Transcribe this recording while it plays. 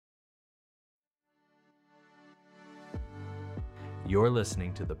You're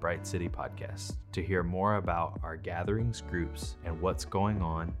listening to the Bright City Podcast. To hear more about our gatherings, groups, and what's going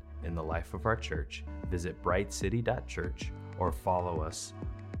on in the life of our church, visit brightcity.church or follow us,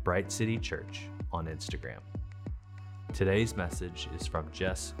 Bright City Church, on Instagram. Today's message is from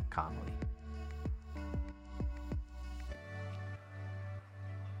Jess Conley.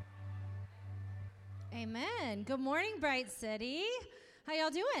 Amen. Good morning, Bright City. How y'all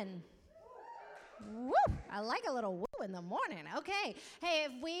doing? Woo! I like a little woo in the morning. Okay. Hey,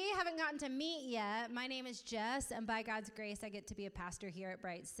 if we haven't gotten to meet yet, my name is Jess, and by God's grace, I get to be a pastor here at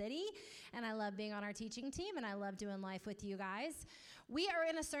Bright City, and I love being on our teaching team, and I love doing life with you guys. We are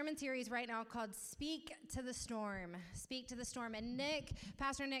in a sermon series right now called Speak to the Storm. Speak to the Storm. And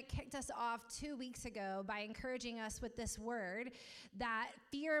Pastor Nick kicked us off 2 weeks ago by encouraging us with this word that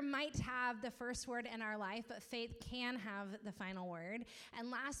fear might have the first word in our life, but faith can have the final word. And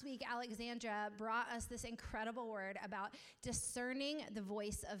last week, Alexandra brought us this incredible word about discerning the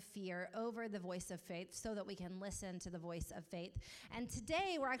voice of fear over the voice of faith so that we can listen to the voice of faith. And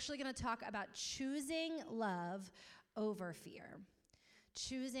today, we're actually going to talk about choosing love over fear.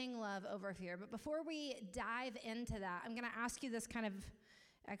 Choosing love over fear. But before we dive into that, I'm going to ask you this kind of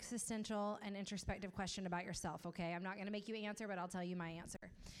existential and introspective question about yourself, okay? I'm not going to make you answer, but I'll tell you my answer.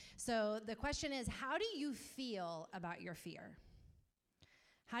 So the question is, how do you feel about your fear?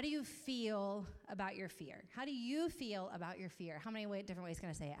 How do you feel about your fear? How do you feel about your fear? How many different ways can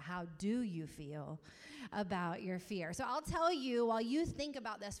I say it? How do you feel about your fear? So I'll tell you, while you think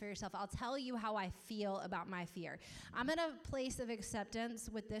about this for yourself, I'll tell you how I feel about my fear. I'm in a place of acceptance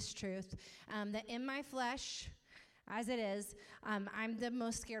with this truth, that in my flesh, as it is, I'm the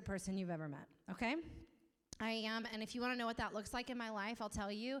most scared person you've ever met, okay? I am, and if you want to know what that looks like in my life, I'll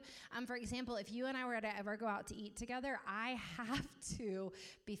tell you. For example, if you and I were to ever go out to eat together, I have to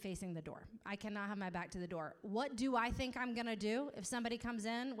be facing the door. I cannot have my back to the door. What do I think I'm going to do if somebody comes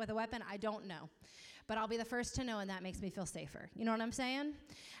in with a weapon? I don't know. But I'll be the first to know, and that makes me feel safer. You know what I'm saying?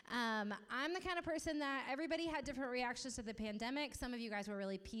 I'm the kind of person that everybody had different reactions to the pandemic. Some of you guys were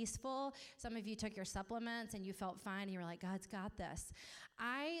really peaceful. Some of you took your supplements, and you felt fine, and you were like, God's got this.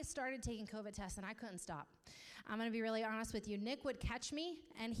 I started taking COVID tests, and I couldn't stop. I'm going to be really honest with you. Nick would catch me,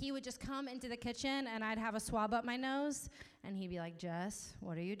 and he would just come into the kitchen, and I'd have a swab up my nose, and he'd be like, Jess,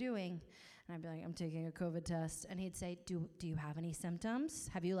 what are you doing? And I'd be like, I'm taking a COVID test. And he'd say, do you have any symptoms?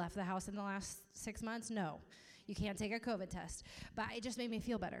 Have you left the house in the last 6 months? No. You can't take a COVID test. But it just made me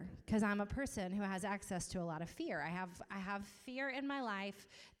feel better because I'm a person who has access to a lot of fear. I have fear in my life.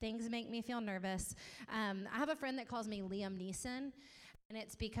 Things make me feel nervous. I have a friend that calls me Liam Neeson. And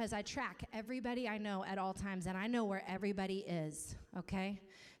it's because I track everybody I know at all times, and I know where everybody is, okay?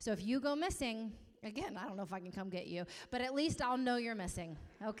 So if you go missing, again, I don't know if I can come get you, but at least I'll know you're missing,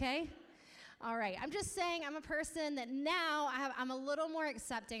 okay? All right, I'm just saying I'm a person that now I'm a little more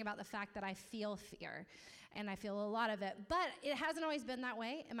accepting about the fact that I feel fear, and I feel a lot of it, but it hasn't always been that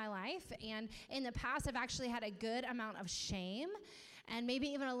way in my life, and in the past, I've actually had a good amount of shame, and maybe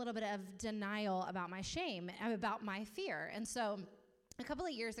even a little bit of denial about my shame, about my fear, and so a couple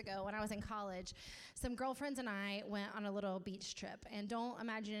of years ago when I was in college, some girlfriends and I went on a little beach trip, and don't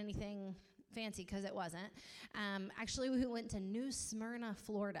imagine anything fancy because it wasn't. Actually, we went to New Smyrna,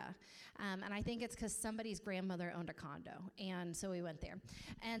 Florida, and I think it's because somebody's grandmother owned a condo, and so we went there.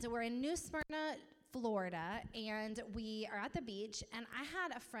 And so we're in New Smyrna, Florida, and we are at the beach, and I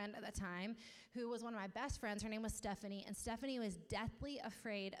had a friend at the time who was one of my best friends. Her name was Stephanie, and Stephanie was deathly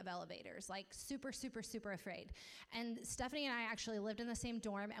afraid of elevators, like super, super, super afraid. And Stephanie and I actually lived in the same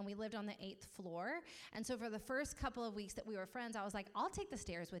dorm, and we lived on the 8th floor. And so for the first couple of weeks that we were friends, I was like, I'll take the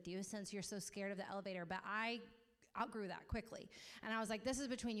stairs with you since you're so scared of the elevator, but I outgrew that quickly. And I was like, this is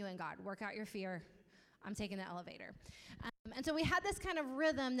between you and God. Work out your fear. I'm taking the elevator. And so we had this kind of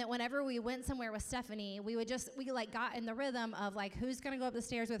rhythm that whenever we went somewhere with Stephanie, we got in the rhythm of like, who's going to go up the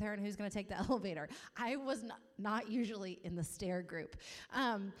stairs with her and who's going to take the elevator. I was not usually in the stair group.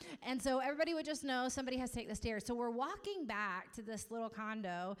 And so everybody would just know somebody has to take the stairs. So we're walking back to this little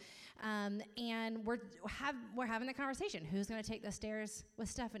condo, and we're having a conversation. Who's going to take the stairs with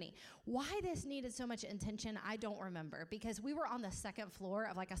Stephanie? Why this needed so much intention, I don't remember, because we were on the second floor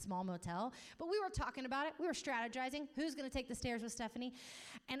of like a small motel, but we were talking about it. We were strategizing. Who's going to take the stairs with Stephanie?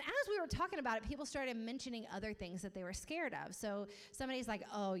 And as we were talking about it, people started mentioning other things that they were scared of. So somebody's like,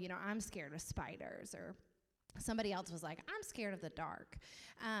 oh, I'm scared of spiders, or somebody else was like, I'm scared of the dark.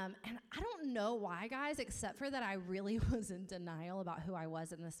 And I don't know why, guys, except for that I really was in denial about who I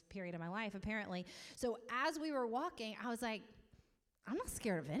was in this period of my life, apparently. So as we were walking, I was like, I'm not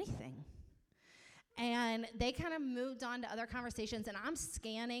scared of anything. And they kind of moved on to other conversations, and I'm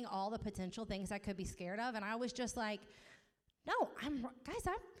scanning all the potential things I could be scared of, and I was just like, no, I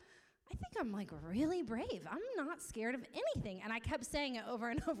think I'm like really brave. I'm not scared of anything. And I kept saying it over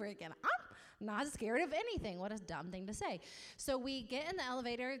and over again. I'm not scared of anything. What a dumb thing to say. So we get in the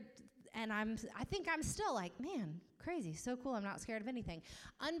elevator, and I think I'm still like, man, crazy, so cool, I'm not scared of anything.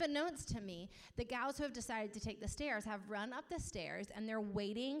 Unbeknownst to me, the gals who have decided to take the stairs have run up the stairs, and they're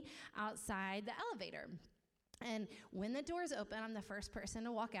waiting outside the elevator. And when the doors open, I'm the first person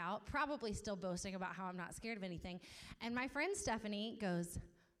to walk out, probably still boasting about how I'm not scared of anything. And my friend Stephanie goes,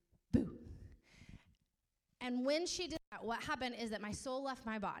 boo. And when she did that, what happened is that my soul left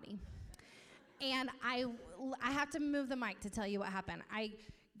my body. And I have to move the mic to tell you what happened. I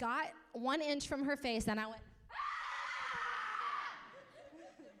got 1 inch from her face, and I went,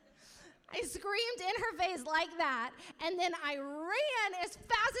 I screamed in her face like that, and then I ran as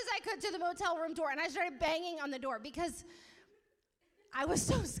fast as I could to the motel room door, and I started banging on the door because I was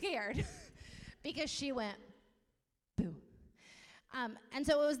so scared because she went, boo. And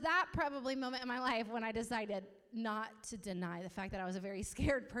so it was that probably moment in my life when I decided not to deny the fact that I was a very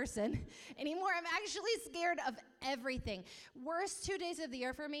scared person anymore. I'm actually scared of everything. Worst 2 days of the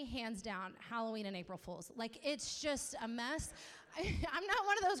year for me, hands down, Halloween and April Fools. Like, it's just a mess. I'm not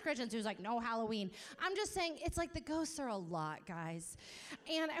one of those Christians who's like, no Halloween. I'm just saying it's like the ghosts are a lot, guys.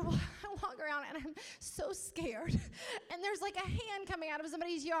 And I walk around and I'm so scared. And there's like a hand coming out of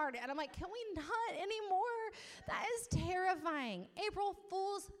somebody's yard. And I'm like, can we not anymore? That is terrifying. April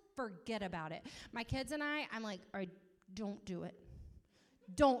Fools, forget about it. My kids and I'm like, all right, don't do it.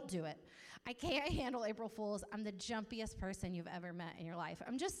 Don't do it. I can't handle April Fools. I'm the jumpiest person you've ever met in your life.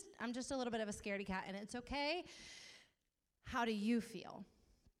 I'm just a little bit of a scaredy cat, and it's okay. How do you feel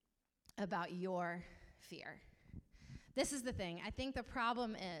about your fear? This is the thing. I think the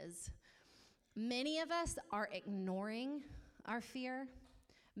problem is many of us are ignoring our fear.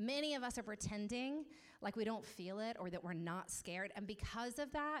 Many of us are pretending like we don't feel it or that we're not scared. And because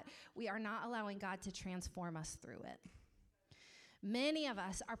of that, we are not allowing God to transform us through it. Many of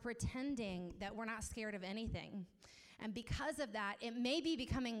us are pretending that we're not scared of anything. And because of that, it may be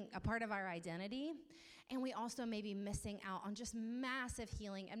becoming a part of our identity. And we also may be missing out on just massive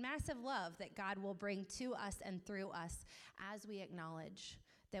healing and massive love that God will bring to us and through us as we acknowledge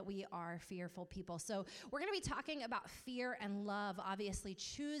that we are fearful people. So we're going to be talking about fear and love, obviously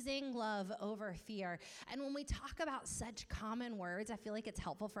choosing love over fear. And when we talk about such common words, I feel like it's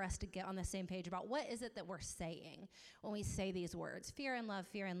helpful for us to get on the same page about what is it that we're saying when we say these words, fear and love,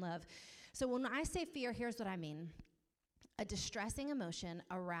 fear and love. So when I say fear, here's what I mean. A distressing emotion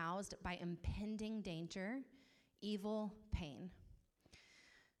aroused by impending danger, evil, pain.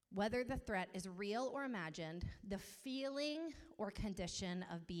 Whether the threat is real or imagined, the feeling or condition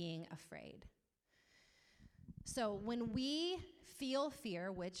of being afraid. So when we feel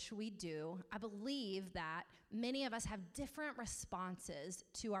fear, which we do, I believe that many of us have different responses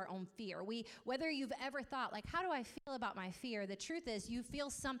to our own fear. Whether you've ever thought, like, how do I feel about my fear? The truth is you feel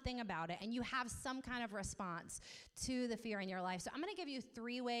something about it, and you have some kind of response to the fear in your life. So I'm going to give you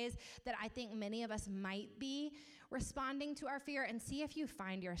 3 ways that I think many of us might be responding to our fear, and see if you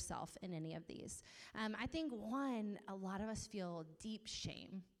find yourself in any of these. I think, 1, a lot of us feel deep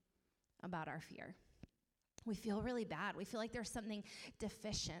shame about our fear. We feel really bad. We feel like there's something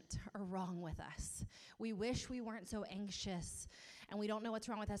deficient or wrong with us. We wish we weren't so anxious, and we don't know what's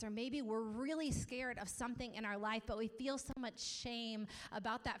wrong with us. Or maybe we're really scared of something in our life, but we feel so much shame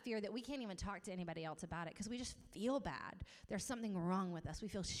about that fear that we can't even talk to anybody else about it because we just feel bad. There's something wrong with us. We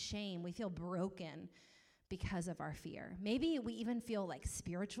feel shame. We feel broken because of our fear. Maybe we even feel like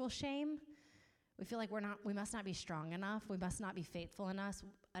spiritual shame. We feel like we must not be strong enough. We must not be faithful enough.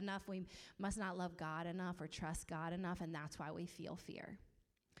 We must not love God enough or trust God enough, and that's why we feel fear.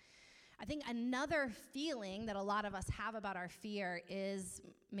 I think another feeling that a lot of us have about our fear is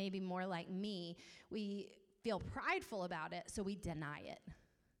maybe more like me. We feel prideful about it, so we deny it.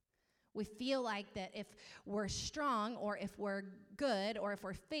 We feel like that if we're strong, or if we're good, or if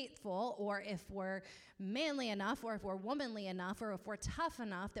we're faithful, or if we're manly enough, or if we're womanly enough, or if we're tough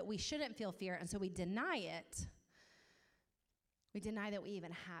enough, that we shouldn't feel fear, and so we deny it. We deny that we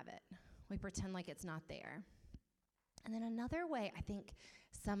even have it. We pretend like it's not there. And then another way I think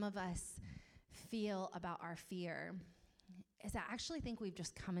some of us feel about our fear is I actually think we've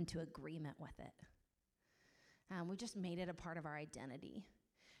just come into agreement with it. We've just made it a part of our identity.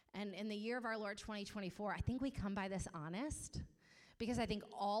 And in the year of our Lord 2024, I think we come by this honest, because I think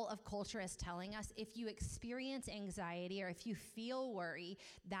all of culture is telling us if you experience anxiety or if you feel worry,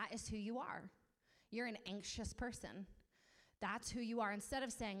 that is who you are. You're an anxious person. That's who you are. Instead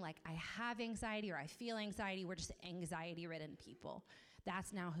of saying, like, I have anxiety or I feel anxiety, we're just anxiety-ridden people.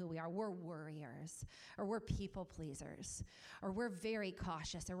 That's now who we are. We're worriers, or we're people pleasers, or we're very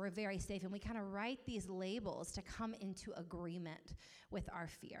cautious, or we're very safe. And we kind of write these labels to come into agreement with our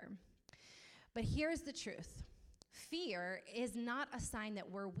fear. But here's the truth. Fear is not a sign that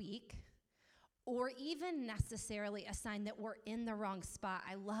we're weak, or even necessarily a sign that we're in the wrong spot.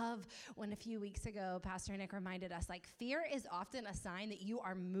 I love when a few weeks ago, Pastor Nick reminded us, like, fear is often a sign that you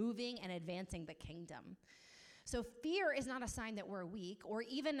are moving and advancing the kingdom. So fear is not a sign that we're weak, or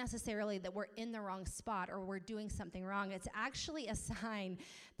even necessarily that we're in the wrong spot or we're doing something wrong. It's actually a sign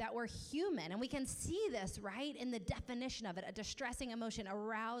that we're human. And we can see this, right, in the definition of it, a distressing emotion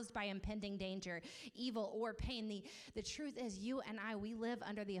aroused by impending danger, evil, or pain. The truth is, you and I, we live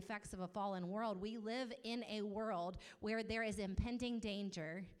under the effects of a fallen world. We live in a world where there is impending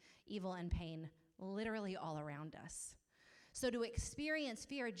danger, evil, and pain literally all around us. So to experience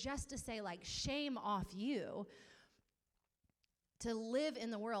fear, just to say, like, shame off you, to live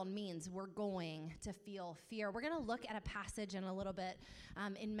in the world means we're going to feel fear. We're going to look at a passage in a little bit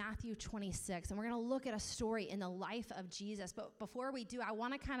in Matthew 26, and we're going to look at a story in the life of Jesus. But before we do, I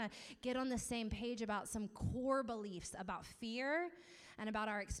want to kind of get on the same page about some core beliefs about fear and about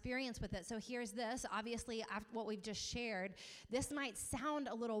our experience with it. So here's this. Obviously, after what we've just shared, this might sound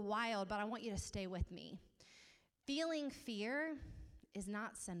a little wild, but I want you to stay with me. Feeling fear is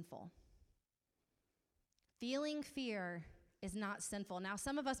not sinful. Feeling fear is not sinful. Now,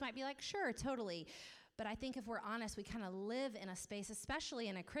 some of us might be like, sure, totally. But I think if we're honest, we kind of live in a space, especially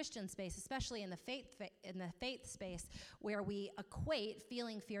in a Christian space, especially in the faith space, where we equate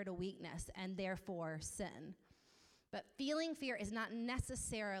feeling fear to weakness and therefore sin. But feeling fear is not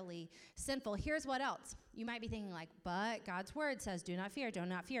necessarily sinful. Here's what else. You might be thinking, like, but God's word says, do not fear, do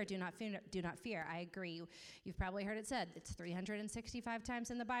not fear, do not fear, do not fear. I agree. You've probably heard it said. It's 365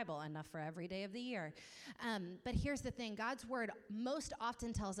 times in the Bible, enough for every day of the year. But here's the thing. God's word most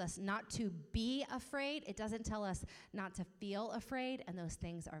often tells us not to be afraid. It doesn't tell us not to feel afraid, and those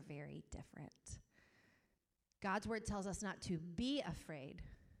things are very different. God's word tells us not to be afraid.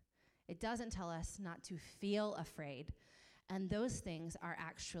 It doesn't tell us not to feel afraid, and those things are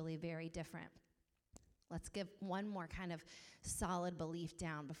actually very different. Let's give one more kind of solid belief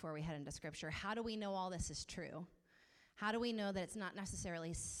down before we head into Scripture. How do we know all this is true? How do we know that it's not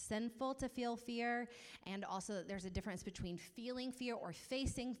necessarily sinful to feel fear, and also that there's a difference between feeling fear or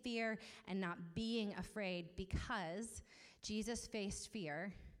facing fear and not being afraid? Because Jesus faced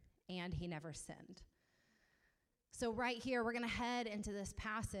fear, and he never sinned. So right here, we're going to head into this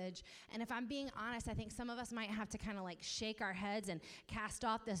passage. And if I'm being honest, I think some of us might have to kind of like shake our heads and cast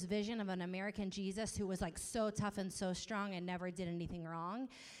off this vision of an American Jesus who was like so tough and so strong and never did anything wrong.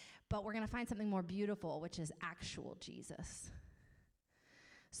 But we're going to find something more beautiful, which is actual Jesus.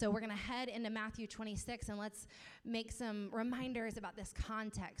 So we're going to head into Matthew 26, and let's make some reminders about this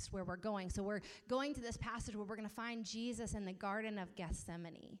context where we're going. So we're going to this passage where we're going to find Jesus in the Garden of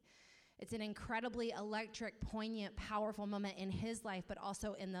Gethsemane. It's an incredibly electric, poignant, powerful moment in his life, but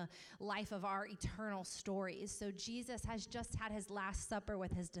also in the life of our eternal stories. So Jesus has just had his last supper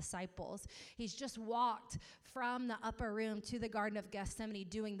with his disciples. He's just walked from the upper room to the Garden of Gethsemane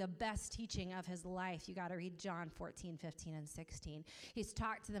doing the best teaching of his life. You got to read John 14, 15, and 16. He's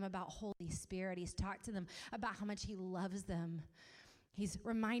talked to them about Holy Spirit. He's talked to them about how much he loves them. He's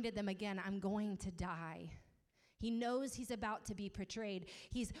reminded them again, I'm going to die. He knows he's about to be betrayed.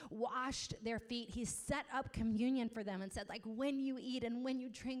 He's washed their feet. He's set up communion for them and said, like, when you eat and when you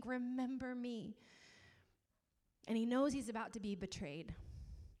drink, remember me. And he knows he's about to be betrayed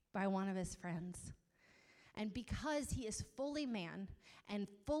by one of his friends. And because he is fully man and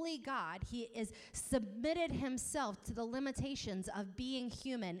fully God, he is submitted himself to the limitations of being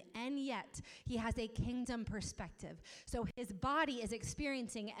human, and yet he has a kingdom perspective. So his body is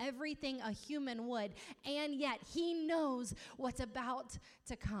experiencing everything a human would, and yet he knows what's about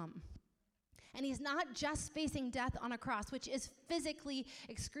to come. And he's not just facing death on a cross, which is physically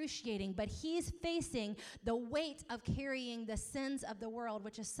excruciating, but he's facing the weight of carrying the sins of the world,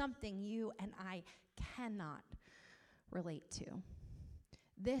 which is something you and I cannot relate to.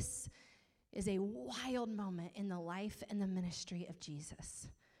 This is a wild moment in the life and the ministry of Jesus.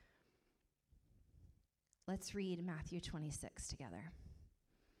 Let's read Matthew 26 together.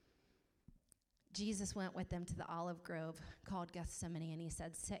 Jesus went with them to the olive grove called Gethsemane, and he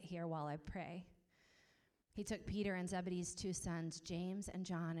said, sit here while I pray. He took Peter and Zebedee's two sons, James and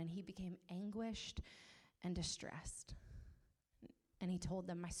John, and he became anguished and distressed. And he told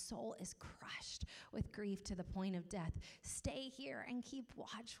them, my soul is crushed with grief to the point of death. Stay here and keep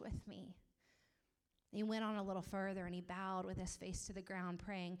watch with me. He went on a little further and he bowed with his face to the ground,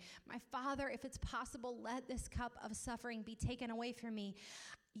 praying, "My Father, if it's possible, let this cup of suffering be taken away from me.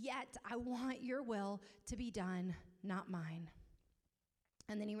 Yet I want your will to be done, not mine."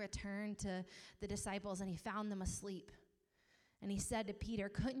 And then he returned to the disciples and he found them asleep. And he said to Peter,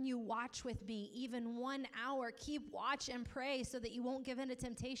 "Couldn't you watch with me even 1 hour? Keep watch and pray so that you won't give in to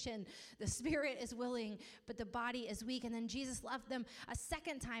temptation. The spirit is willing, but the body is weak." And then Jesus left them a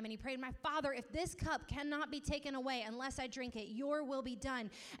second time and he prayed, "My Father, if this cup cannot be taken away unless I drink it, your will be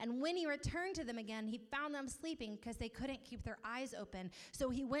done." And when he returned to them again, he found them sleeping because they couldn't keep their eyes open. So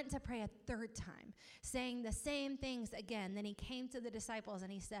he went to pray a third time, saying the same things again. Then he came to the disciples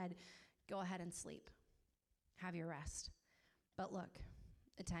and he said, "Go ahead and sleep. Have your rest. But look,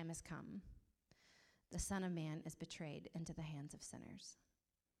 the time has come. The Son of Man is betrayed into the hands of sinners."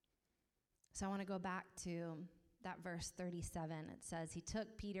 So I want to go back to that verse 37. It says, "He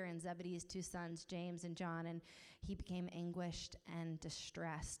took Peter and Zebedee's 2 sons, James and John, and he became anguished and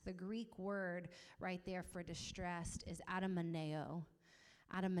distressed." The Greek word right there for distressed is adamaneo.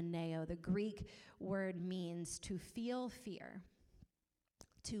 Adamaneo. The Greek word means to feel fear,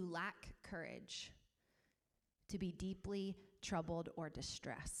 to lack courage, to be deeply troubled or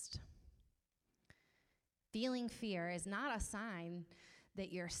distressed. Feeling fear is not a sign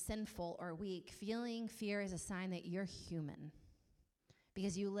that you're sinful or weak. Feeling fear is a sign that you're human,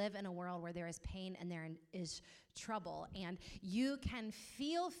 because you live in a world where there is pain and there is trouble, and you can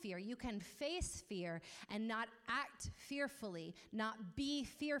feel fear, you can face fear and not act fearfully, not be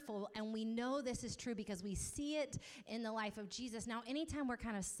fearful. And we know this is true because we see it in the life of Jesus. Now, anytime we're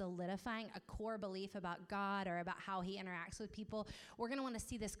kind of solidifying a core belief about God or about how he interacts with people, we're going to want to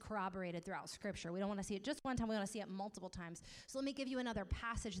see this corroborated throughout Scripture. We don't want to see it just one time, we want to see it multiple times. So let me give you another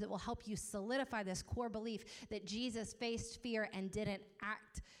passage that will help you solidify this core belief that Jesus faced fear and didn't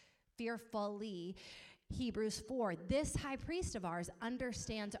act fearfully. Hebrews 4, "This high priest of ours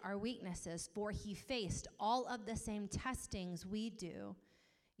understands our weaknesses, for he faced all of the same testings we do,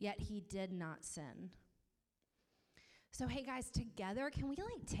 yet he did not sin." So hey guys, together, can we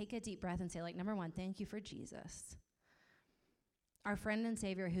take a deep breath and say, number one, thank you for Jesus, our friend and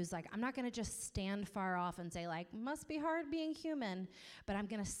Savior, who's I'm not going to just stand far off and say must be hard being human, but I'm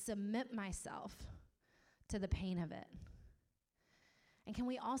going to submit myself to the pain of it. And can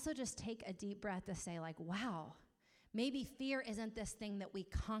we also just take a deep breath to say wow, maybe fear isn't this thing that we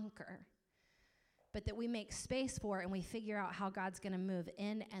conquer, but that we make space for and we figure out how God's going to move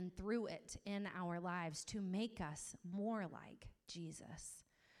in and through it in our lives to make us more like Jesus.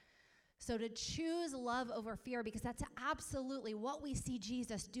 So to choose love over fear, because that's absolutely what we see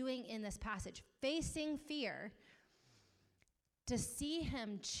Jesus doing in this passage, facing fear. To see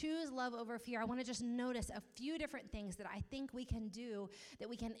him choose love over fear, I want to just notice a few different things that I think we can do, that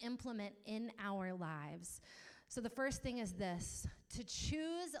we can implement in our lives. So the first thing is this: to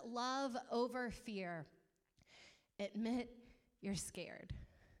choose love over fear, admit you're scared.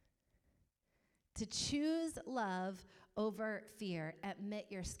 To choose love over fear, admit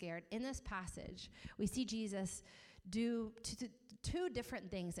you're scared. In this passage, we see Jesus do two different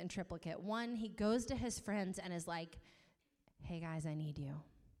things in triplicate. One, he goes to his friends and is like, "Hey guys, I need you.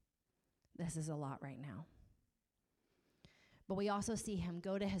 This is a lot right now." But we also see him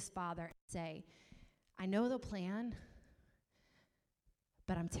go to his Father and say, "I know the plan,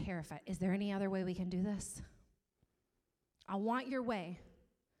 but I'm terrified. Is there any other way we can do this? I want your way,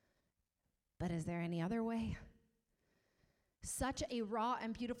 but is there any other way?" Such a raw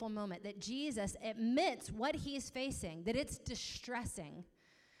and beautiful moment that Jesus admits what he's facing, that it's distressing,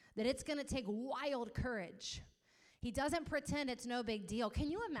 that it's going to take wild courage. He doesn't pretend it's no big deal.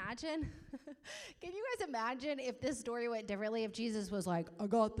 Can you imagine? Can you guys imagine if this story went differently, if Jesus was like, "I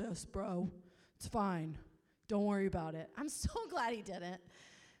got this, bro. It's fine. Don't worry about it." I'm so glad he didn't.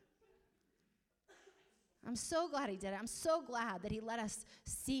 I'm so glad he did it. I'm so glad that he let us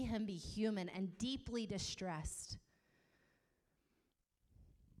see him be human and deeply distressed.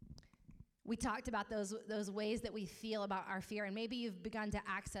 We talked about those ways that we feel about our fear, and maybe you've begun to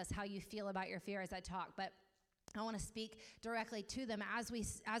access how you feel about your fear as I talk, but I want to speak directly to them. As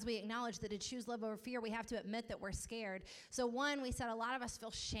we acknowledge that to choose love over fear, we have to admit that we're scared. So one, we said a lot of us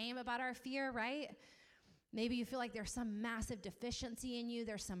feel shame about our fear, right? Maybe you feel like there's some massive deficiency in you.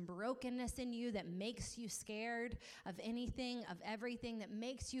 There's some brokenness in you that makes you scared of anything, of everything, that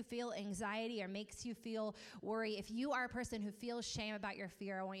makes you feel anxiety or makes you feel worry. If you are a person who feels shame about your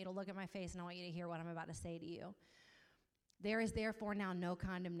fear, I want you to look at my face and I want you to hear what I'm about to say to you. There is therefore now no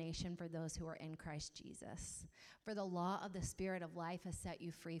condemnation for those who are in Christ Jesus. For the law of the Spirit of life has set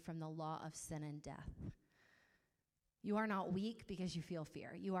you free from the law of sin and death. You are not weak because you feel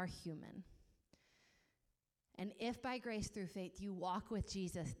fear. You are human. And if by grace through faith you walk with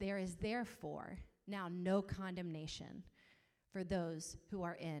Jesus, there is therefore now no condemnation for those who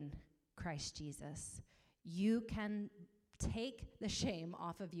are in Christ Jesus. You can take the shame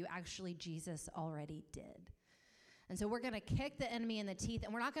off of you. Actually, Jesus already did. And so we're going to kick the enemy in the teeth,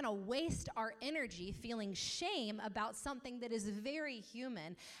 and we're not going to waste our energy feeling shame about something that is very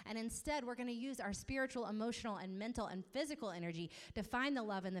human. And instead, we're going to use our spiritual, emotional, and mental and physical energy to find the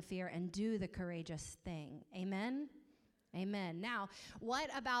love and the fear and do the courageous thing. Amen? Amen. Now, what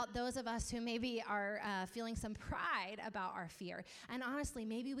about those of us who maybe are feeling some pride about our fear? And honestly,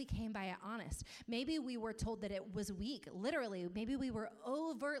 maybe we came by it honest. Maybe we were told that it was weak. Literally, maybe we were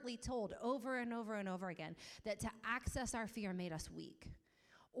overtly told over and over and over again that to access our fear made us weak.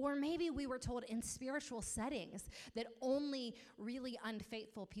 Or maybe we were told in spiritual settings that only really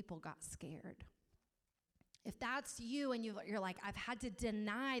unfaithful people got scared. If that's you and you're like, I've had to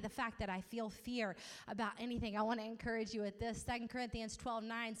deny the fact that I feel fear about anything, I want to encourage you with this. 2 Corinthians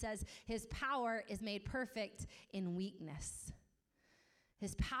 12:9 says, his power is made perfect in weakness.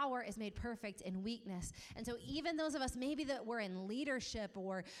 His power is made perfect in weakness. And so even those of us maybe that we're in leadership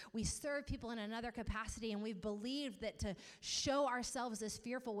or we serve people in another capacity and we've believed that to show ourselves as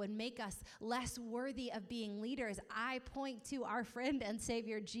fearful would make us less worthy of being leaders, I point to our friend and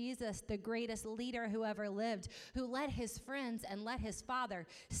Savior Jesus, the greatest leader who ever lived, who let his friends and let his Father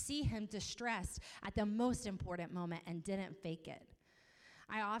see him distressed at the most important moment and didn't fake it.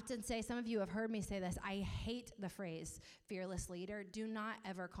 I often say, some of you have heard me say this, I hate the phrase fearless leader. Do not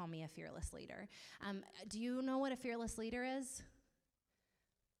ever call me a fearless leader. Do you know what a fearless leader is?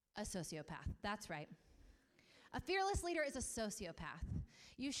 A sociopath. That's right. A fearless leader is a sociopath.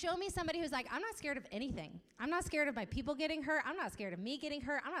 You show me somebody who's like, I'm not scared of anything. I'm not scared of my people getting hurt. I'm not scared of me getting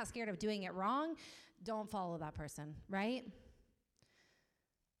hurt. I'm not scared of doing it wrong. Don't follow that person, right?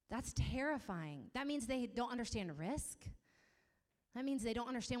 That's terrifying. That means they don't understand risk. That means they don't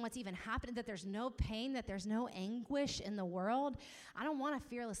understand what's even happening, that there's no pain, that there's no anguish in the world. I don't want a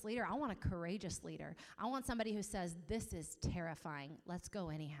fearless leader. I want a courageous leader. I want somebody who says, this is terrifying. Let's go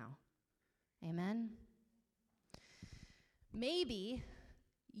anyhow. Amen? Maybe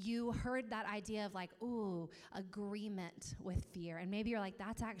you heard that idea of like, ooh, agreement with fear. And maybe you're like,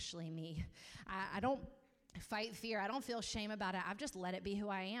 that's actually me. I don't fight fear. I don't feel shame about it. I've just let it be who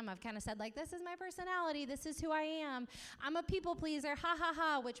I am. I've kind of said like, this is my personality. This is who I am. I'm a people pleaser, ha ha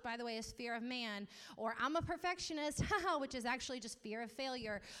ha, which by the way is fear of man. Or I'm a perfectionist, ha ha, which is actually just fear of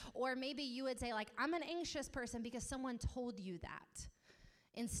failure. Or maybe you would say like, I'm an anxious person because someone told you that.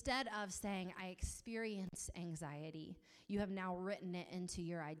 Instead of saying, I experience anxiety, you have now written it into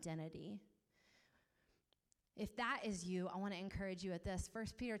your identity. If that is you, I want to encourage you at this. 1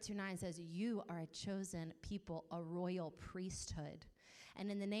 Peter 2:9 says, you are a chosen people, a royal priesthood. And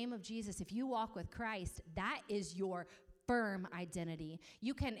in the name of Jesus, if you walk with Christ, that is your firm identity.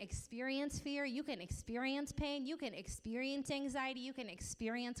 You can experience fear, you can experience pain, you can experience anxiety, you can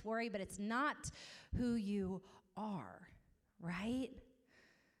experience worry, but it's not who you are, right?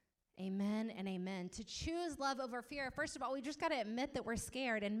 Amen and amen. To choose love over fear, first of all, we just got to admit that we're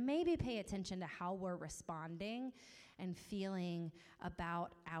scared and maybe pay attention to how we're responding and feeling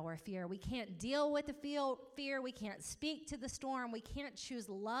about our fear. We can't deal with the fear. We can't speak to the storm. We can't choose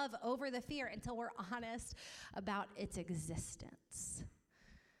love over the fear until we're honest about its existence.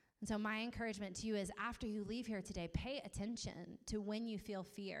 And so my encouragement to you is after you leave here today, pay attention to when you feel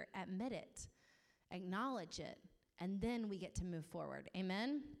fear. Admit it. Acknowledge it. And then we get to move forward.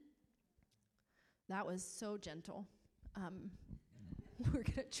 Amen? That was so gentle. We're going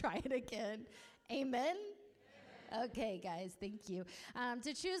to try it again. Amen? Okay, guys, thank you.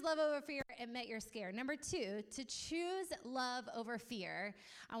 To choose love over fear, admit you're scared. Number 2, to choose love over fear,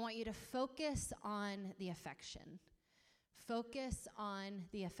 I want you to focus on the affection. Focus on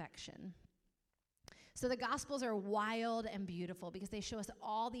the affection. So the Gospels are wild and beautiful because they show us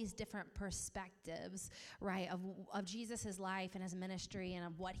all these different perspectives, right, of Jesus' life and his ministry and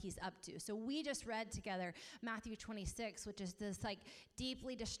of what he's up to. So we just read together Matthew 26, which is this like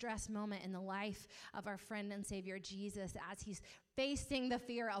deeply distressed moment in the life of our friend and Savior Jesus as he's facing the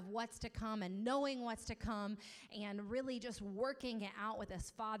fear of what's to come and knowing what's to come and really just working it out with his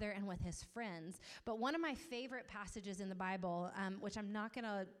Father and with his friends. But one of my favorite passages in the Bible, which I'm not going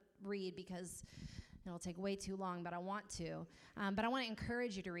to read because it'll take way too long, but I want to. But I want to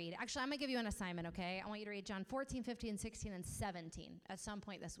encourage you to read. Actually, I'm going to give you an assignment, okay? I want you to read John 14, 15, 16, and 17 at some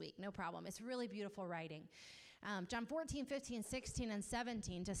point this week. No problem. It's really beautiful writing. John 14, 15, 16, and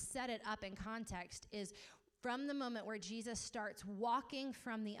 17, to set it up in context, is from the moment where Jesus starts walking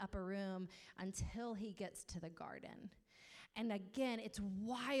from the upper room until he gets to the garden. And again, it's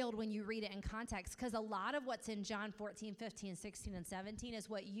wild when you read it in context, because a lot of what's in John 14, 15, 16, and 17 is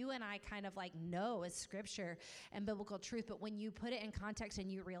what you and I kind of like know as scripture and biblical truth. But when you put it in context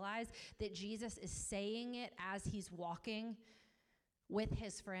and you realize that Jesus is saying it as he's walking with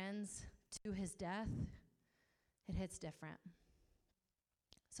his friends to his death, it hits different.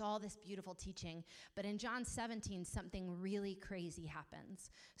 So all this beautiful teaching. But in John 17, something really crazy happens.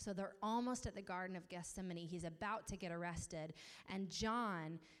 So they're almost at the Garden of Gethsemane. He's about to get arrested. And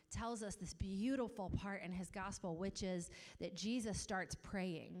John tells us this beautiful part in his gospel, which is that Jesus starts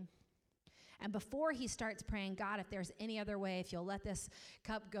praying. And before he starts praying, God, if there's any other way, if you'll let this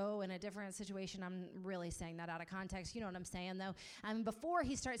cup go in a different situation, I'm really saying that out of context. You know what I'm saying, though? Before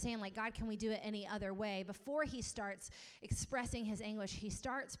he starts saying, like, God, can we do it any other way? Before he starts expressing his anguish, he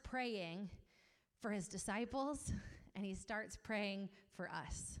starts praying for his disciples, and he starts praying for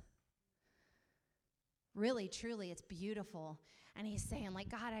us. Really, truly, it's beautiful. And he's saying, like,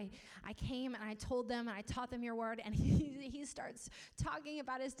 God, I came and I told them and I taught them your word. And he starts talking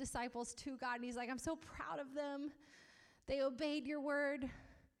about his disciples to God. And he's like, I'm so proud of them. They obeyed your word.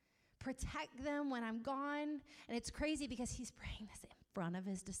 Protect them when I'm gone. And it's crazy because he's praying this in front of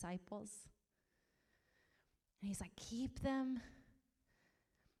his disciples. And he's like, keep them.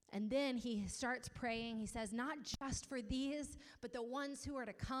 And then he starts praying. He says, not just for these, but the ones who are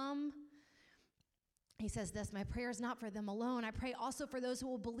to come. He says this, my prayer is not for them alone. I pray also for those who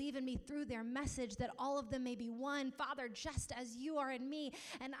will believe in me through their message, that all of them may be one. Father, just as you are in me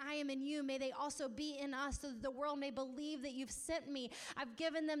and I am in you, may they also be in us, so that the world may believe that you've sent me. I've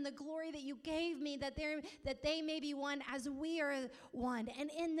given them the glory that you gave me, that they may be one as we are one,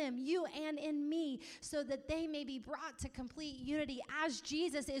 and in them, you and in me, so that they may be brought to complete unity. As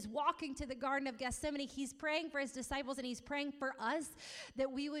Jesus is walking to the Garden of Gethsemane, he's praying for his disciples and he's praying for us,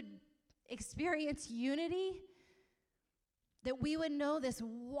 that we would experience unity, that we would know this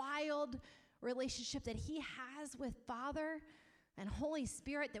wild relationship that he has with Father and Holy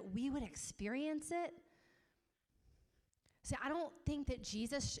Spirit, that we would experience it. See, I don't think that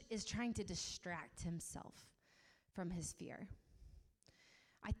Jesus is trying to distract himself from his fear.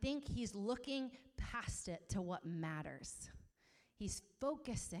 I think he's looking past it to what matters. He's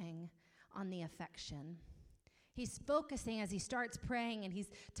focusing on the affection. He's focusing as he starts praying and he's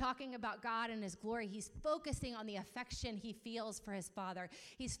talking about God and his glory. He's focusing on the affection he feels for his Father.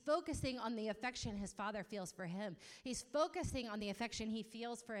 He's focusing on the affection his Father feels for him. He's focusing on the affection he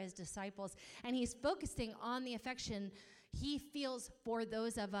feels for his disciples. And he's focusing on the affection he feels for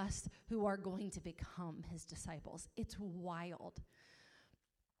those of us who are going to become his disciples. It's wild.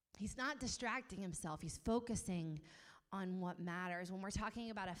 He's not distracting himself. He's focusing on what matters. When we're talking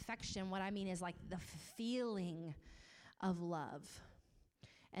about affection, what I mean is like the feeling of love.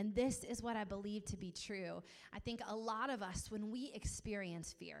 And this is what I believe to be true. I think a lot of us, when we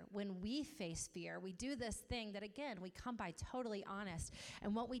experience fear, when we face fear, we do this thing that, again, we come by totally honest.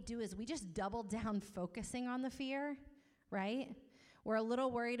 And what we do is we just double down focusing on the fear, right? We're a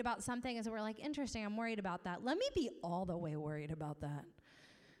little worried about something, and so we're like, interesting, I'm worried about that. Let me be all the way worried about that.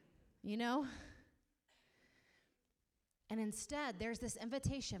 You know? And instead, there's this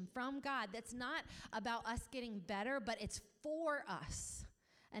invitation from God that's not about us getting better, but it's for us.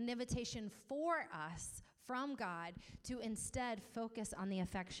 An invitation for us from God to instead focus on the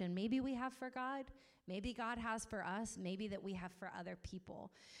affection maybe we have for God, maybe God has for us, maybe that we have for other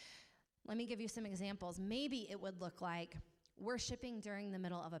people. Let me give you some examples. Maybe it would look like worshiping during the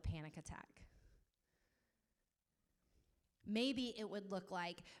middle of a panic attack. Maybe it would look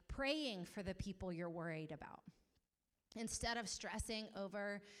like praying for the people you're worried about. Instead of stressing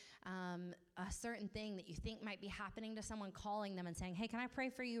over a certain thing that you think might be happening to someone, calling them and saying, hey, can I pray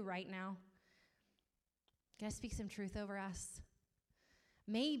for you right now? Can I speak some truth over us?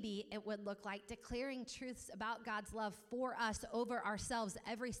 Maybe it would look like declaring truths about God's love for us over ourselves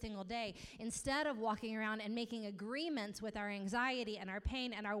every single day, instead of walking around and making agreements with our anxiety and our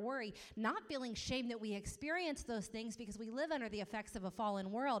pain and our worry, not feeling shame that we experience those things because we live under the effects of a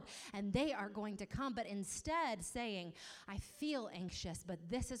fallen world and they are going to come, but instead saying, I feel anxious, but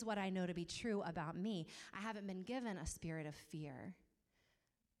this is what I know to be true about me. I haven't been given a spirit of fear,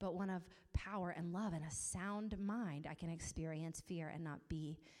 but one of power and love and a sound mind. I can experience fear and not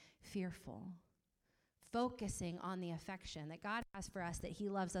be fearful. Focusing on the affection that God has for us, that he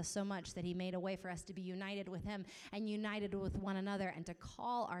loves us so much that he made a way for us to be united with him and united with one another, and to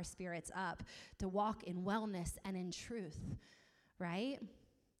call our spirits up to walk in wellness and in truth, right?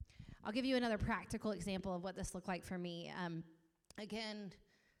 I'll give you another practical example of what this looked like for me. Again,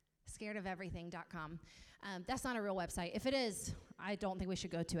 scaredofeverything.com. That's not a real website. If it is, I don't think we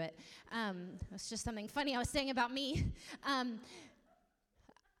should go to it. It's just something funny I was saying about me.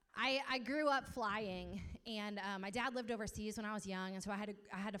 I grew up flying, and my dad lived overseas when I was young, and so I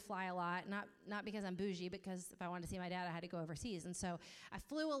had to fly a lot. Not because I'm bougie, because if I wanted to see my dad, I had to go overseas. And so I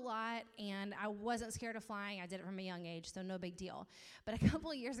flew a lot, and I wasn't scared of flying. I did it from a young age, so no big deal. But a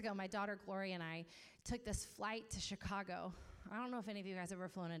couple of years ago, my daughter Gloria and I took this flight to Chicago. I don't know if any of you guys have ever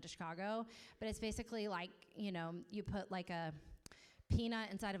flown into Chicago, but it's basically like, you put like a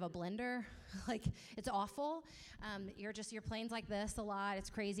peanut inside of a blender. Like, it's awful. Your plane's like this a lot.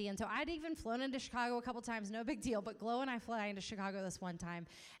 It's crazy. And so I'd even flown into Chicago a couple times, no big deal. But Glow and I flew into Chicago this one time,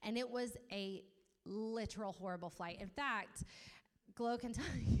 and it was a literal horrible flight. In fact, Glow can tell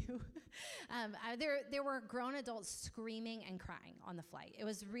you, there were grown adults screaming and crying on the flight. It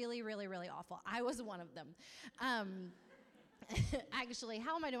was really, really, really awful. I was one of them. Actually,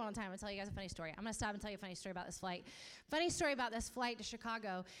 how am I doing on time? I'll tell you guys a funny story. I'm going to stop and tell you a funny story about this flight. Funny story about this flight to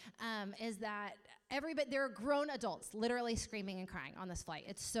Chicago is that there are grown adults literally screaming and crying on this flight.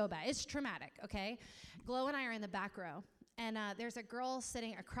 It's so bad. It's traumatic, okay? Glow and I are in the back row, and there's a girl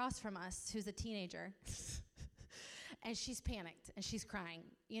sitting across from us who's a teenager, and she's panicked, and she's crying,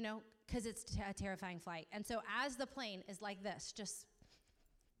 because it's a terrifying flight. And so as the plane is like this, just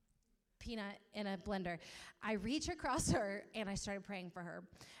peanut in a blender, I reach across her and I started praying for her.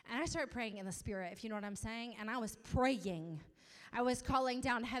 And I started praying in the Spirit, if you know what I'm saying. And I was praying. I was calling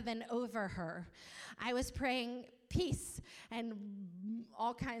down heaven over her. I was praying peace and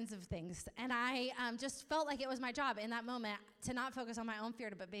all kinds of things. And I just felt like it was my job in that moment to not focus on my own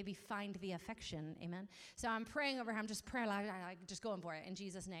fear, but maybe find the affection. Amen. So I'm praying over her. I'm just praying, like just going for it in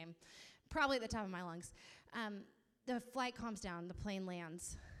Jesus' name. Probably at the top of my lungs. The flight calms down. The plane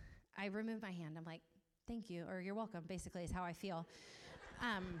lands. I remove my hand. I'm like, thank you, or you're welcome, basically is how I feel.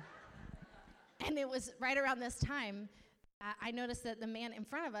 And it was right around this time, I noticed that the man in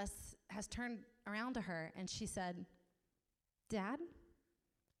front of us has turned around to her, and she said, Dad,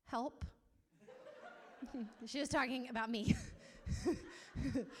 help. She was talking about me.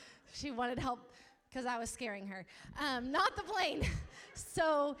 She wanted help because I was scaring her, not the plane.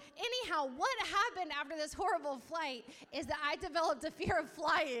 So anyhow, what happened after this horrible flight is that I developed a fear of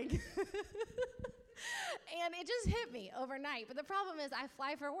flying. And it just hit me overnight. But the problem is I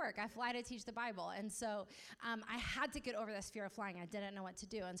fly for work. I fly to teach the Bible. And so I had to get over this fear of flying. I didn't know what to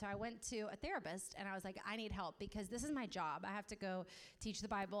do. And so I went to a therapist, and I was like, I need help because this is my job. I have to go teach the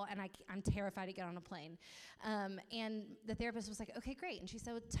Bible, and I'm terrified to get on a plane. And the therapist was like, okay, great. And she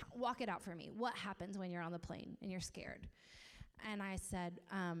said, walk it out for me. What happens when you're on the plane and you're scared? And I said,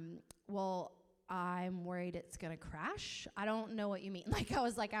 well, I'm worried it's going to crash. I don't know what you mean. I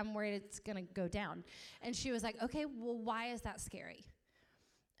was like, I'm worried it's going to go down. And she was like, okay, well, why is that scary?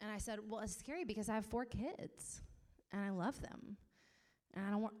 And I said, well, it's scary because I have 4 kids, and I love them, and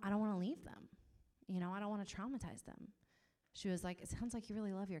I don't want to leave them. I don't want to traumatize them. She was like, it sounds like you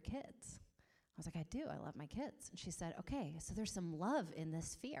really love your kids. I was like, I do. I love my kids. And she said, okay, so there's some love in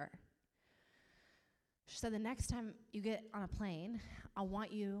this fear. She said, the next time you get on a plane, I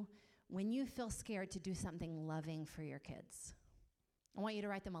want you, when you feel scared, to do something loving for your kids. I want you to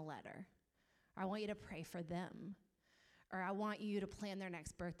write them a letter. Or I want you to pray for them. Or I want you to plan their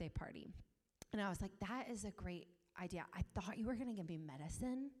next birthday party. And I was like, that is a great idea. I thought you were going to give me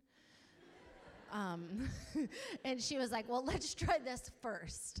medicine. And she was like, well, let's try this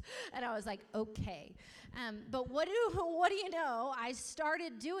first. And I was like, okay. But what do you know? I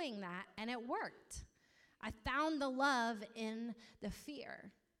started doing that, and it worked. I found the love in the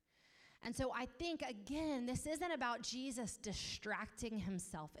fear. And so I think, again, this isn't about Jesus distracting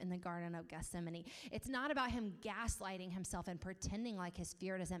himself in the Garden of Gethsemane. It's not about him gaslighting himself and pretending like his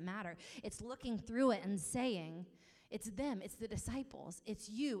fear doesn't matter. It's looking through it and saying, it's them, it's the disciples, it's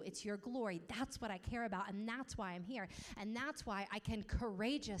you, it's your glory. That's what I care about, and that's why I'm here. And that's why I can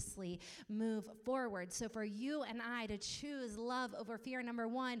courageously move forward. So for you and I to choose love over fear, number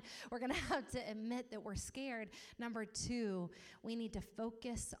 1, we're going to have to admit that we're scared. Number 2, we need to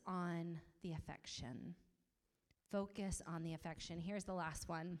focus on the affection. Focus on the affection. Here's the last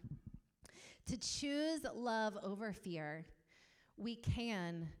one. To choose love over fear, we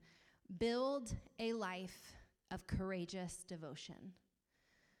can build a life of courageous devotion.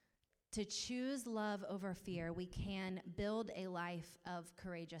 To choose love over fear, we can build a life of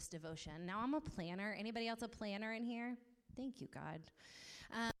courageous devotion. Now, I'm a planner. Anybody else a planner in here? Thank you, God.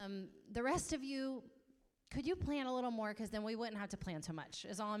 The rest of you, could you plan a little more? Because then we wouldn't have to plan so much,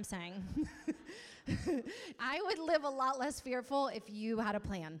 is all I'm saying. I would live a lot less fearful if you had a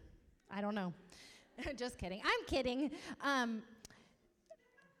plan. I don't know. Just kidding. I'm kidding.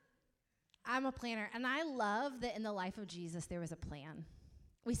 I'm a planner, and I love that in the life of Jesus, there was a plan.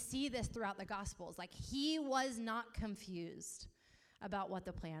 We see this throughout the Gospels. Like, he was not confused about what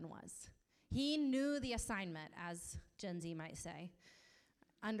the plan was. He knew the assignment, as Gen Z might say,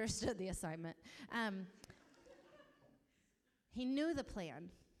 understood the assignment. He knew the plan.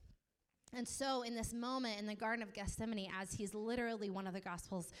 And so in this moment in the Garden of Gethsemane, as he's literally, one of the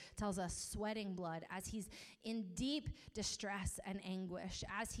Gospels tells us, sweating blood, as he's in deep distress and anguish,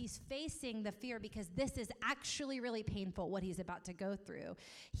 as he's facing the fear, because this is actually really painful, what he's about to go through,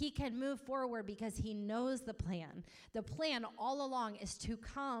 he can move forward because he knows the plan. The plan all along is to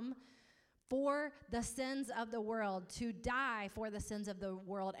come for the sins of the world, to die for the sins of the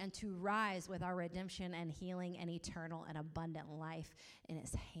world, and to rise with our redemption and healing and eternal and abundant life in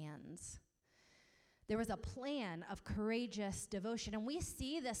his hands. There was a plan of courageous devotion, and we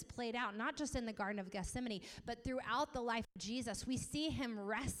see this played out not just in the Garden of Gethsemane, but throughout the life of Jesus. We see him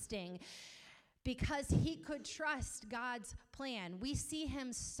resting because he could trust God's plan. We see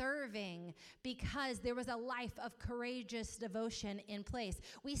him serving because there was a life of courageous devotion in place.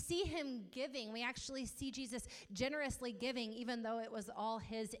 We see him giving. We actually see Jesus generously giving, even though it was all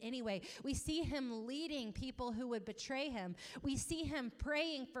his anyway. We see him leading people who would betray him. We see him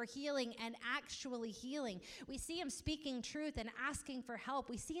praying for healing and actually healing. We see him speaking truth and asking for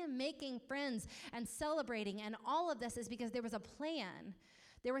help. We see him making friends and celebrating. And all of this is because there was a plan.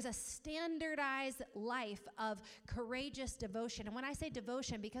 There was a standardized life of courageous devotion. And when I say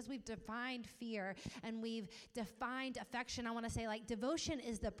devotion, because we've defined fear and we've defined affection, I want to say, like, devotion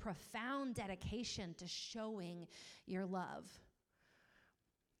is the profound dedication to showing your love.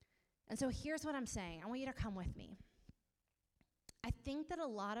 And so here's what I'm saying. I want you to come with me. I think that a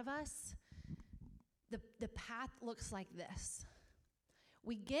lot of us, the path looks like this.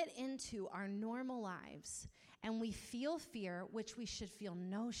 We get into our normal lives and we feel fear, which we should feel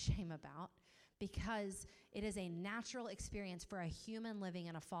no shame about, because it is a natural experience for a human living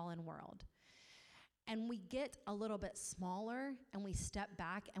in a fallen world. And we get a little bit smaller and we step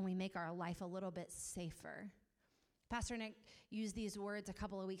back and we make our life a little bit safer. Pastor Nick used these words a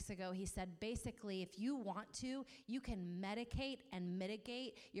couple of weeks ago. He said, basically, if you want to, you can medicate and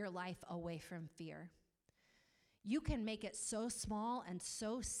mitigate your life away from fear. You can make it so small and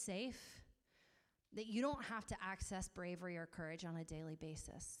so safe that you don't have to access bravery or courage on a daily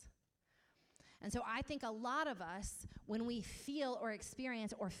basis. And so I think a lot of us, when we feel or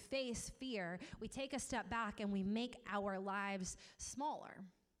experience or face fear, we take a step back and we make our lives smaller.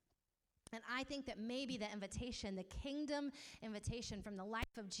 And I think that maybe the invitation, the kingdom invitation from the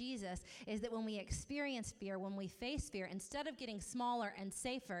life of Jesus, is that when we experience fear, when we face fear, instead of getting smaller and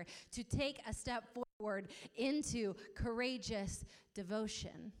safer, to take a step forward into courageous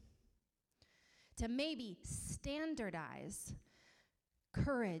devotion. To maybe standardize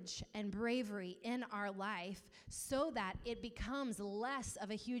courage and bravery in our life so that it becomes less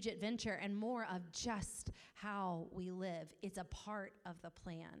of a huge adventure and more of just how we live. It's a part of the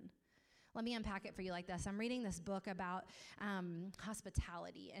plan. Let me unpack it for you like this. I'm reading this book about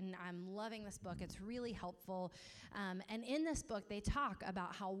hospitality, and I'm loving this book. It's really helpful. And in this book, they talk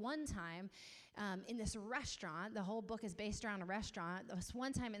about how one time in this restaurant, the whole book is based around a restaurant. There was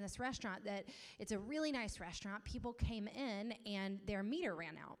one time in this restaurant that it's a really nice restaurant. People came in, and their meter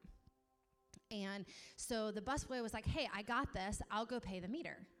ran out. And so the busboy was like, hey, I got this. I'll go pay the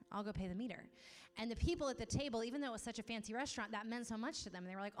meter. And the people at the table, even though it was such a fancy restaurant, that meant so much to them. And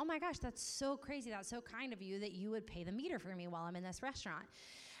they were like, oh my gosh, that's so crazy. That's so kind of you that you would pay the meter for me while I'm in this restaurant.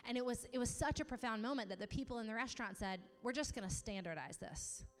 And it was such a profound moment that the people in the restaurant said, we're just going to standardize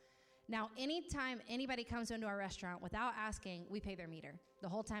this. Now, anytime anybody comes into our restaurant without asking, we pay their meter the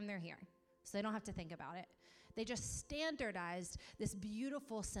whole time they're here. So they don't have to think about it. They just standardized this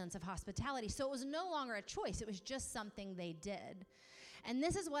beautiful sense of hospitality. So it was no longer a choice. It was just something they did. And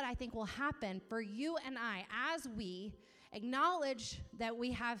this is what I think will happen for you and I as we acknowledge that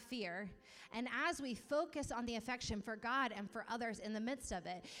we have fear, and as we focus on the affection for God and for others in the midst of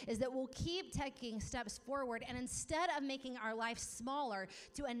it, is that we'll keep taking steps forward, and instead of making our life smaller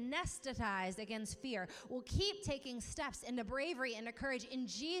to anesthetize against fear, we'll keep taking steps into bravery and courage in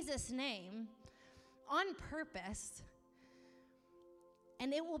Jesus' name on purpose.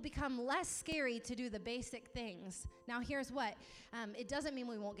 And it will become less scary to do the basic things. Now, here's what. It doesn't mean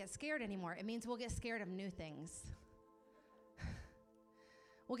we won't get scared anymore. It means we'll get scared of new things.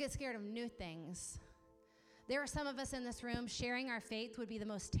 We'll get scared of new things. There are some of us in this room, sharing our faith would be the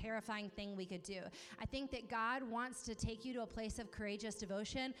most terrifying thing we could do. I think that God wants to take you to a place of courageous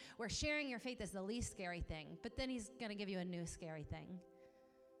devotion where sharing your faith is the least scary thing, but then he's going to give you a new scary thing.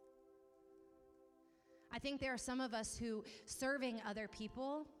 I think there are some of us who serving other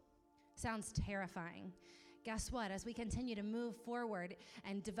people Sounds terrifying. Guess what? As we continue to move forward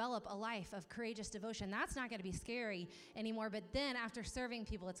and develop a life of courageous devotion, that's not going to be scary anymore. But then after serving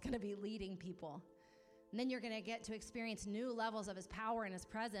people, it's going to be leading people. And then you're going to get to experience new levels of his power and his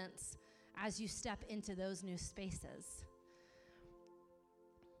presence as you step into those new spaces.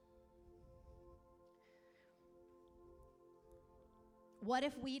 What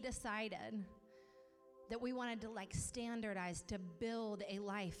if we decided that we wanted to standardize to build a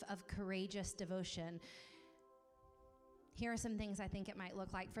life of courageous devotion? Here are some things I think it might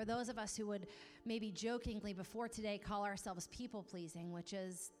look like. For those of us who would maybe jokingly before today call ourselves people-pleasing, which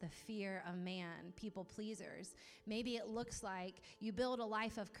is the fear of man, people pleasers, maybe it looks like you build a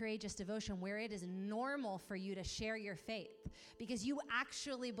life of courageous devotion where it is normal for you to share your faith because you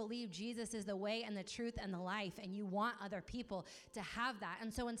actually believe Jesus is the way and the truth and the life, and you want other people to have that.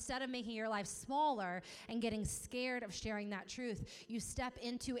 And so instead of making your life smaller and getting scared of sharing that truth, you step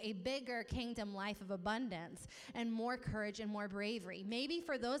into a bigger kingdom life of abundance and more courage and more bravery. Maybe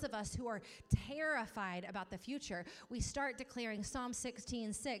for those of us who are terrified about the future, we start declaring Psalm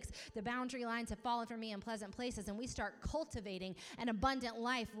 16:6, the boundary lines have fallen for me in pleasant places, and we start cultivating an abundant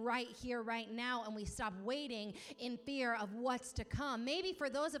life right here, right now, and we stop waiting in fear of what's to come. Maybe for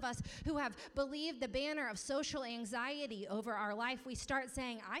those of us who have believed the banner of social anxiety over our life, we start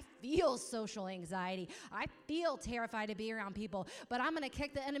saying, I feel social anxiety. I feel terrified to be around people, but I'm going to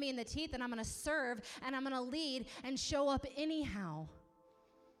kick the enemy in the teeth, and I'm going to serve, and I'm going to lead and show up anyhow.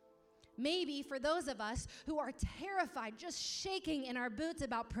 Maybe for those of us who are terrified, just shaking in our boots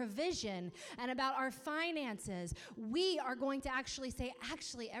about provision and about our finances, we are going to actually say,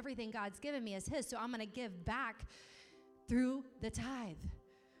 actually, everything God's given me is his, so I'm going to give back through the tithe.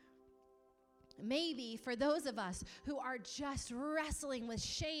 Maybe for those of us who are just wrestling with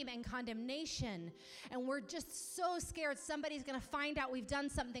shame and condemnation, and we're just so scared somebody's going to find out we've done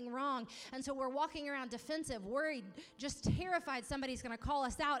something wrong, and so we're walking around defensive, worried, just terrified somebody's going to call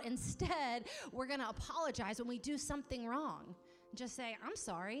us out. Instead, we're going to apologize when we do something wrong. Just say, I'm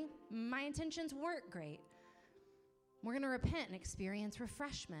sorry, my intentions weren't great. We're going to repent and experience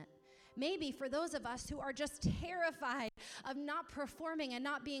refreshment. Maybe for those of us who are just terrified of not performing and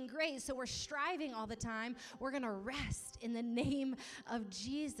not being great, so we're striving all the time, we're going to rest in the name of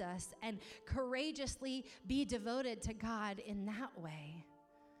Jesus and courageously be devoted to God in that way.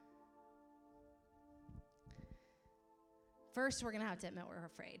 First, we're going to have to admit we're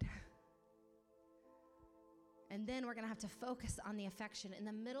afraid. And then we're going to have to focus on the affection in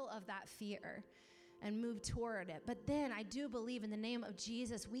the middle of that fear and move toward it. But then I do believe in the name of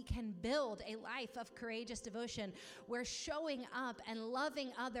Jesus, we can build a life of courageous devotion where showing up and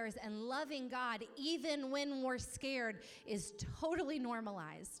loving others and loving God, even when we're scared, is totally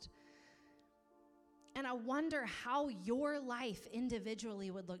normalized. And I wonder how your life individually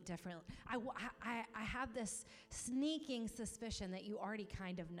would look different. I have this sneaking suspicion that you already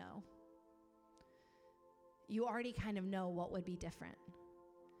kind of know. You already kind of know what would be different.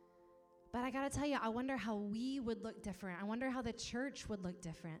 But I got to tell you, I wonder how we would look different. I wonder how the church would look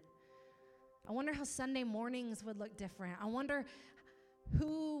different. I wonder how Sunday mornings would look different. I wonder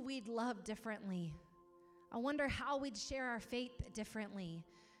who we'd love differently. I wonder how we'd share our faith differently.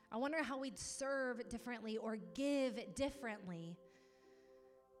 I wonder how we'd serve differently or give differently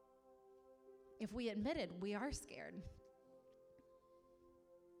if we admitted we are scared.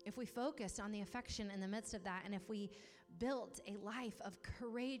 If we focused on the affection in the midst of that, and if we built a life of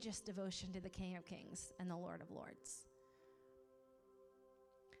courageous devotion to the King of Kings and the Lord of Lords.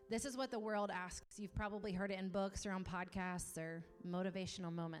 This is what the world asks. You've probably heard it in books or on podcasts or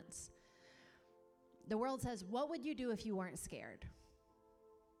motivational moments. The world says, what would you do if you weren't scared?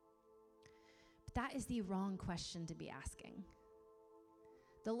 But that is the wrong question to be asking.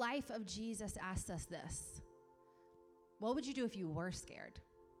 The life of Jesus asks us this: what would you do if you were scared?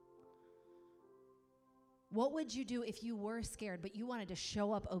 What would you do if you were scared, but you wanted to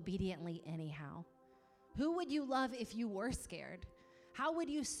show up obediently anyhow? Who would you love if you were scared? How would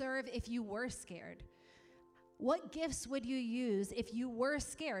you serve if you were scared? What gifts would you use if you were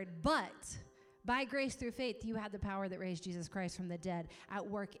scared, but by grace through faith, you had the power that raised Jesus Christ from the dead at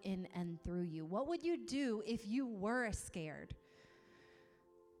work in and through you? What would you do if you were scared?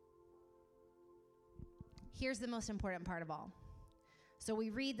 Here's the most important part of all. So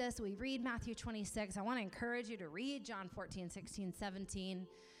we read this, we read Matthew 26. I want to encourage you to read John 14, 16, 17.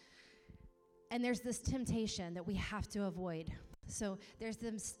 And there's this temptation that we have to avoid. So there's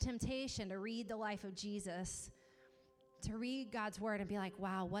this temptation to read the life of Jesus, to read God's word and be like,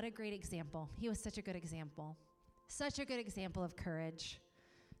 wow, what a great example. He was such a good example. Such a good example of courage.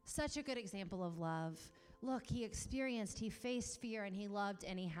 Such a good example of love. look, he experienced, he faced fear, and he loved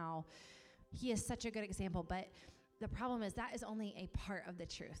anyhow. He is such a good example, but the problem is that is only a part of the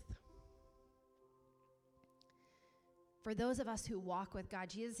truth. For those of us who walk with God,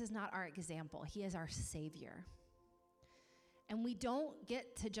 Jesus is not our example. He is our Savior. And we don't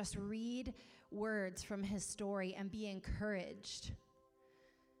get to just read words from his story and be encouraged.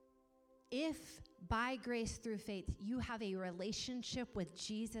 If by grace through faith you have a relationship with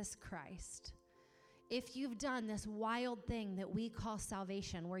Jesus Christ, if you've done this wild thing that we call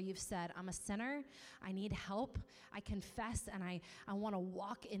salvation, where you've said, I'm a sinner, I need help, I confess, and I want to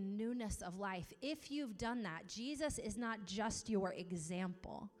walk in newness of life. If you've done that, Jesus is not just your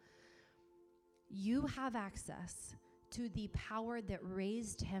example. You have access to the power that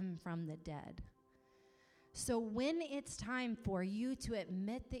raised him from the dead. So when it's time for you to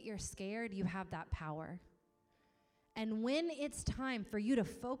admit that you're scared, you have that power. And when it's time for you to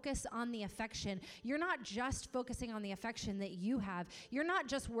focus on the affection, you're not just focusing on the affection that you have. You're not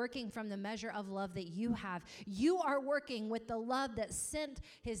just working from the measure of love that you have. You are working with the love that sent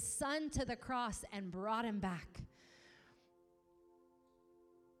his son to the cross and brought him back.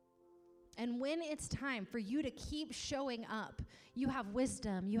 And when it's time for you to keep showing up, you have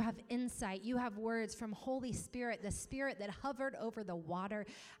wisdom, you have insight, you have words from Holy Spirit, the Spirit that hovered over the water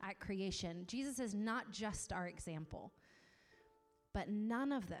at creation. Jesus is not just our example. But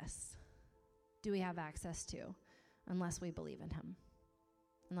none of this do we have access to unless we believe in him,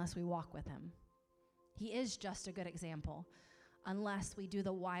 unless we walk with him. He is just a good example unless we do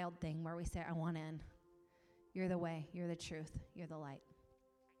the wild thing where we say, I want in. You're the way, you're the truth, you're the light.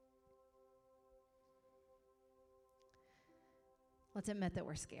 Let's admit that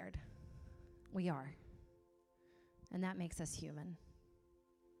we're scared. We are. And that makes us human.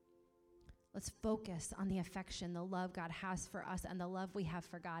 Let's focus on the affection, the love God has for us, and the love we have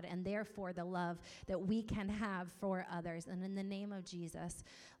for God, and therefore the love that we can have for others. And in the name of Jesus,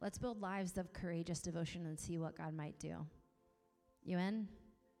 let's build lives of courageous devotion and see what God might do. You in?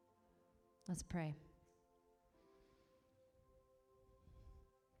 Let's pray.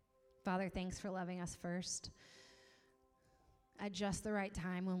 Father, thanks for loving us first at just the right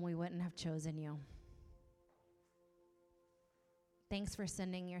time when we wouldn't have chosen you. Thanks for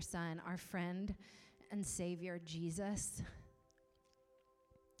sending your son, our friend and Savior, Jesus,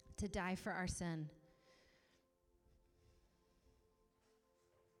 to die for our sin.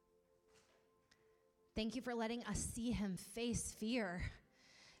 Thank you for letting us see him face fear.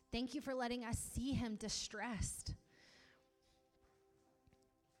 Thank you for letting us see him distressed.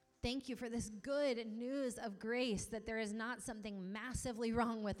 Thank you for this good news of grace, that there is not something massively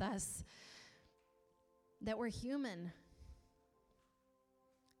wrong with us, that we're human.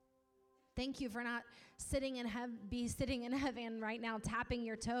 Thank you for not sitting in heaven right now, tapping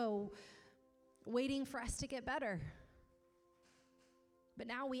your toe, waiting for us to get better. But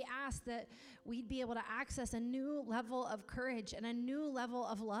now we ask that we'd be able to access a new level of courage and a new level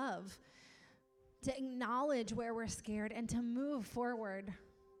of love, to acknowledge where we're scared and to move forward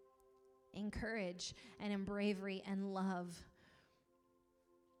in courage and in bravery and love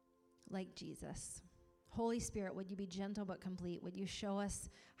like Jesus. Holy Spirit, would you be gentle but complete? Would you show us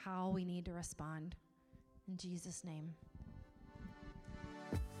how we need to respond? In Jesus' name.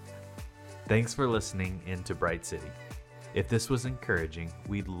 Thanks for listening in to Bright City. If this was encouraging,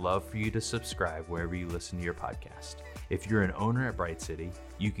 we'd love for you to subscribe wherever you listen to your podcast. If you're an owner at Bright City,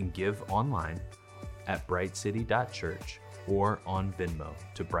 you can give online at brightcity.church or on Venmo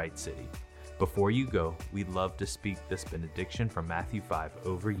to Bright City. Before you go, we'd love to speak this benediction from Matthew 5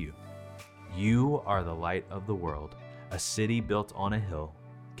 over you. You are the light of the world. A city built on a hill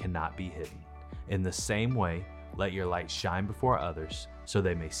cannot be hidden. In the same way, let your light shine before others, so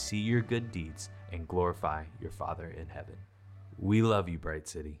they may see your good deeds and glorify your Father in heaven. We love you, Bright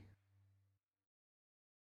City.